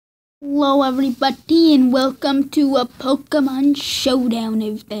Hello everybody and welcome to a Pokemon showdown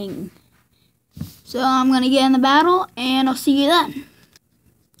of thing. So I'm gonna get in the battle and I'll see you then.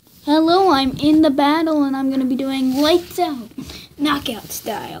 Hello, I'm in the battle and I'm gonna be doing lights out, knockout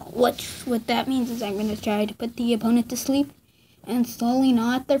style. What that means is I'm gonna try to put the opponent to sleep and slowly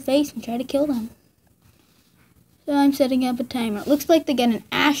gnaw at their face and try to kill them. So I'm setting up a timer. It looks like they get an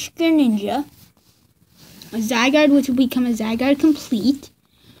Ash Greninja, a Zygarde which will become a Zygarde complete.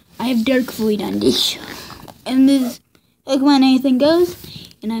 I have Dark Void on this, and this Pokemon Anything Goes,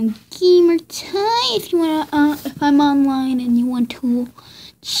 and I'm Gamer Ty. If you wanna, if I'm online and you want to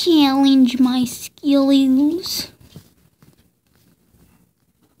challenge my skills,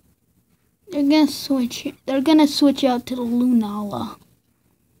 they're gonna switch out to the Lunala.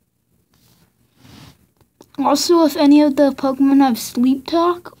 Also, if any of the Pokemon have sleep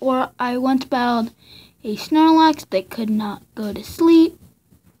talk, or I once battled a Snorlax that could not go to sleep,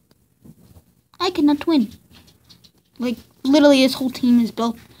 I cannot win. Like, literally his whole team is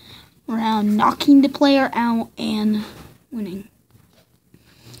built around knocking the player out and winning.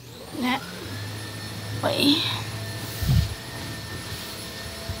 That way.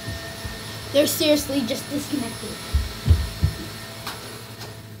 They're seriously just disconnected.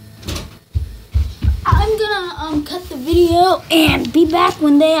 I'm gonna cut the video and be back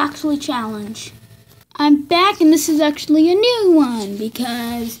when they actually challenge. I'm back and this is actually a new one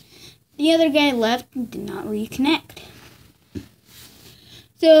because the other guy left and did not reconnect.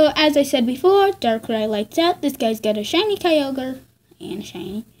 So, as I said before, Darkrai lights out. This guy's got a shiny Kyogre and a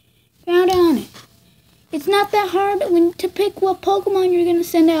shiny Showdown. It's not that hard to pick what Pokemon you're going to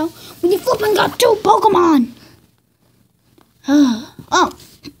send out when you flipping got two Pokemon. Oh.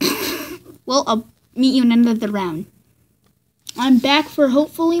 Well, I'll meet you in another round. I'm back for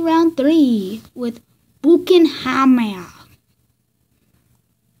hopefully round 3 with Buchenhammer.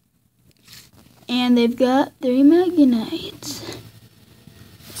 And they've got 3 Magnanites.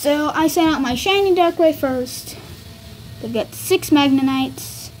 So I sent out my shiny Darkrai first. They've got 6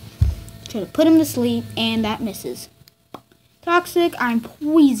 Magnanites. Try to put them to sleep, and that misses. Toxic, I'm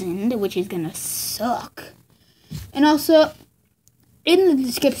poisoned, which is gonna suck. And also, in the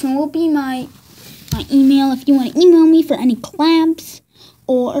description will be my email if you want to email me for any collabs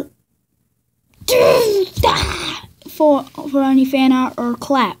or for any fan art or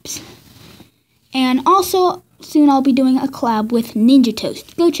collabs. And also, soon I'll be doing a collab with Ninja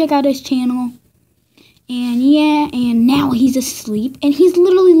Toast. Go check out his channel. And yeah, and now he's asleep. And he's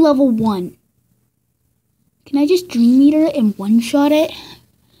literally level 1. Can I just Dream Eater it and one-shot it?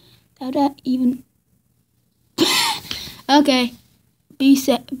 How that even... Okay.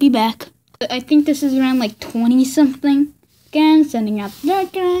 Be back. I think this is around like 20-something. Again, sending out the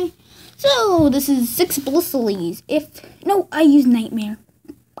Darkrai. So, this is 6 Blissleys. No, I use Nightmare.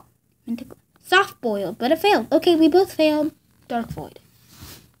 Soft boiled, but it failed. Okay, we both failed. Dark Void.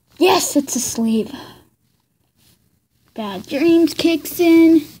 Yes, it's asleep. Bad Dreams kicks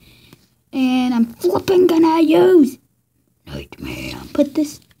in. And I'm flipping gonna use Nightmare. Put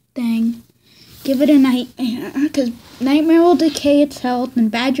this thing. Give it a Nightmare. Because Nightmare will decay its health. And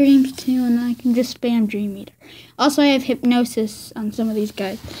Bad Dreams too. And I can just spam Dream Eater. Also, I have Hypnosis on some of these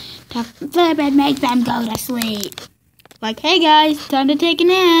guys. Flip and make them go to sleep. Like, hey guys, time to take a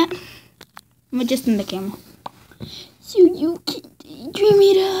nap. I'm adjusting the camera. So you can Dream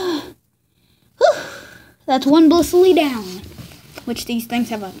Eater. Whew. That's 1 Blissely down. Which these things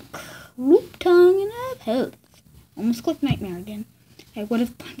have a croup tongue and have health. Almost clicked Nightmare again. I would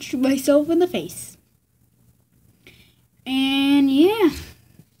have punched myself in the face. And yeah.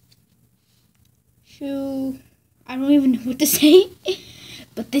 So I don't even know what to say.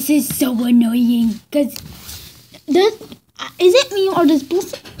 But this is so annoying. Because is it me or does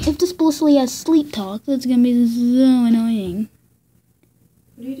if this Blissely has sleep talk, that's gonna be so annoying.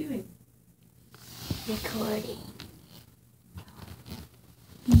 What are you doing? Recording.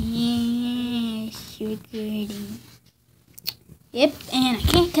 Yes, recording. Yep, and I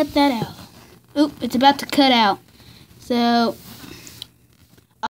can't cut that out. Oop, it's about to cut out. So